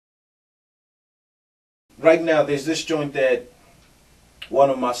right now there's this joint that one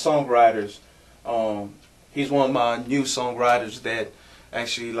of my songwriters, he's one of my new songwriters that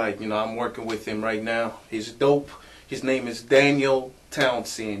actually, like, you know, I'm working with him right now. He's dope. His name is Daniel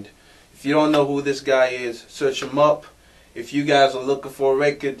Townsend. If you don't know who this guy is, search him up. If you guys are looking for a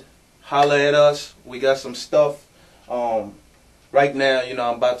record, holla at us. We got some stuff. Right now, you know,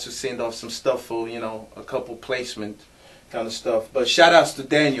 I'm about to send off some stuff for, you know, a couple placement kind of stuff. But shout outs to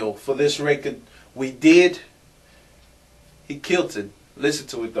Daniel for this record we did. He killed it. Listen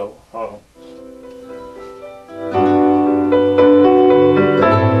to it though. Hold on.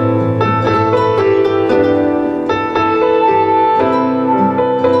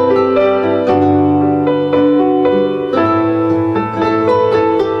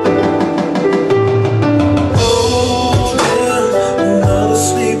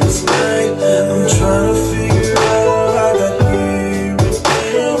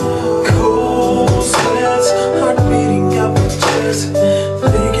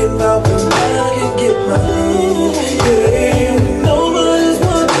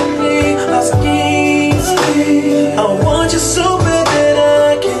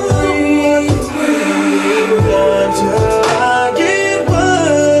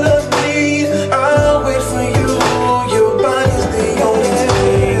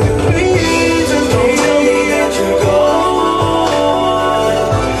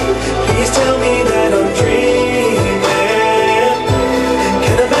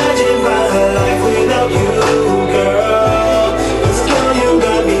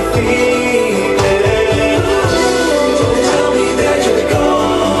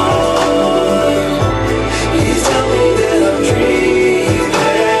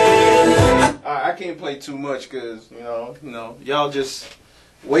 Play too much because you know y'all just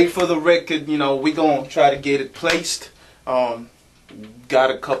wait for the record. You know, we gonna try to get it placed. Got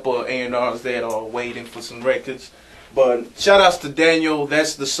a couple of A&Rs that are waiting for some records, but shout outs to Daniel.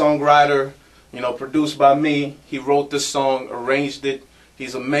 That's the songwriter, you know, produced by me. He wrote this song, arranged it.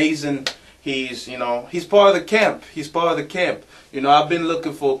 He's amazing. He's, you know, he's part of the camp. He's part of the camp. You know, I've been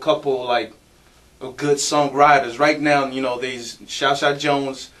looking for a couple like of good songwriters. Right now, you know, there's Shasha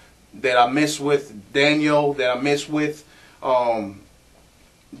Jones that I mess with, Daniel that I mess with, Jermaine,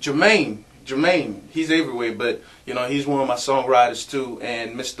 he's everywhere, but you know, he's one of my songwriters too,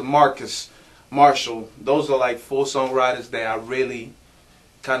 and Mr. Marshall. Those are like 4 songwriters that I really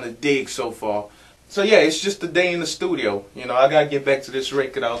kind of dig so far. So yeah, it's just a day in the studio. You know, I gotta get back to this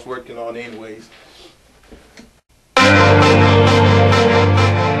record I was working on anyways.